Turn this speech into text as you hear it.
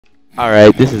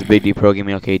Alright, this is Big D Pro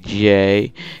Gaming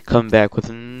LKJ, coming back with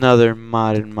another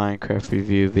modded Minecraft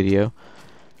review video.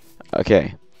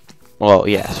 Okay, well,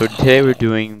 yeah, so today we're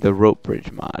doing the rope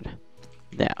bridge mod.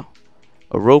 Now,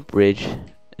 a rope bridge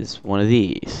is one of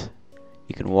these.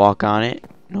 You can walk on it,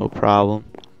 no problem.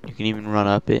 You can even run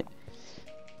up it,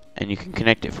 and you can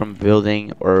connect it from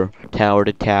building or tower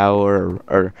to tower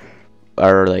or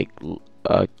like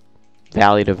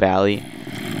valley to valley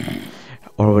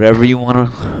or whatever you want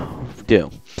to do.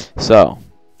 So,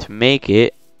 to make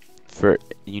it,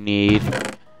 you need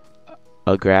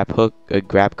a grab hook, a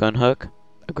grab gun hook,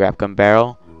 a grab gun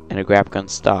barrel, and a grab gun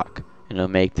stock, and it'll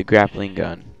make the grappling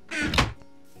gun.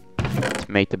 To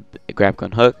make the grab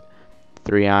gun hook,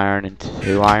 3 iron and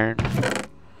 2 iron.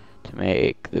 To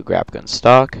make the grab gun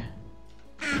stock,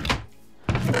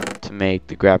 to make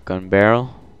the grab gun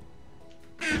barrel,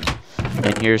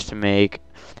 and here's to make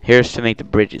the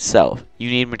bridge itself. You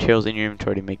need materials in your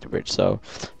inventory to make the bridge. So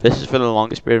this is for the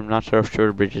longest bridge. I'm not sure if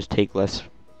shorter bridges take less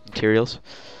materials.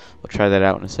 We'll try that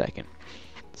out in a second.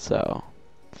 So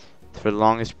for the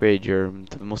longest bridge,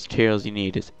 the most materials you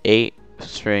need is 8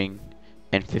 string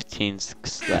and 15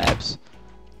 slabs,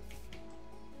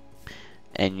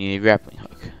 and you need a grappling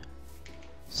hook.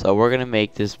 So we're gonna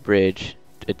make this bridge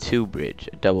a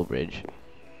double bridge,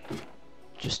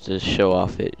 just to show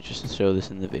off it, just to show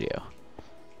this in the video.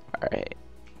 Alright,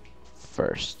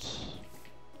 first,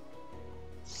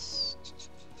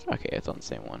 okay, it's on the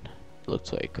same one. It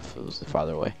looks like if it was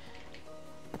farther away.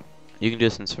 You can do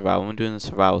this in survival. I'm doing the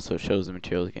survival so it shows the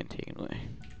materials getting taken away.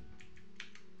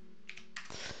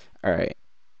 Alright,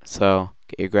 so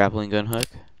get your grappling gun hook,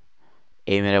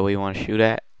 aim it at where you want to shoot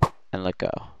at, and let go.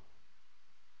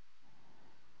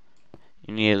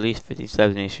 You need at least 15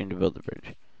 slabs and 8 string to build the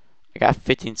bridge. I got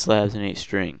 15 slabs and 8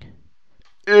 string.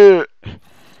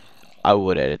 I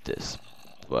would edit this,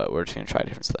 but we're just going to try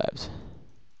different slabs.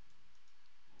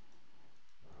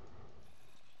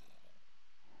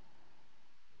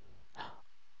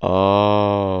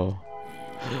 Oh,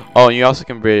 and you also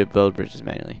can build bridges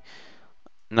manually.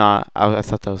 Nah, I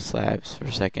thought that was slabs for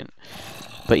a second.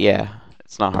 But yeah,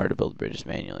 it's not hard to build bridges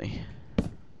manually.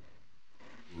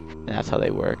 And that's how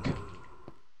they work.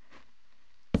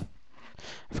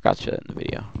 I forgot to show that in the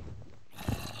video.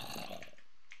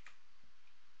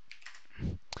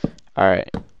 Alright.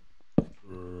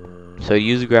 So you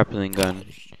use a grappling gun.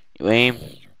 You aim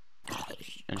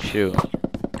and shoot.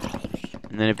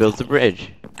 And then it builds a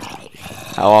bridge.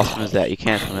 How awesome is that? You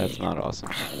can't tell me that's not awesome.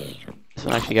 This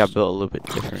one actually got built a little bit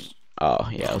different. Oh,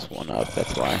 yeah, it was one up,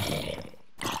 that's why.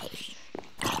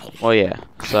 Well, yeah,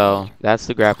 so that's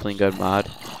the grappling gun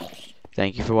mod.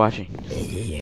 Thank you for watching.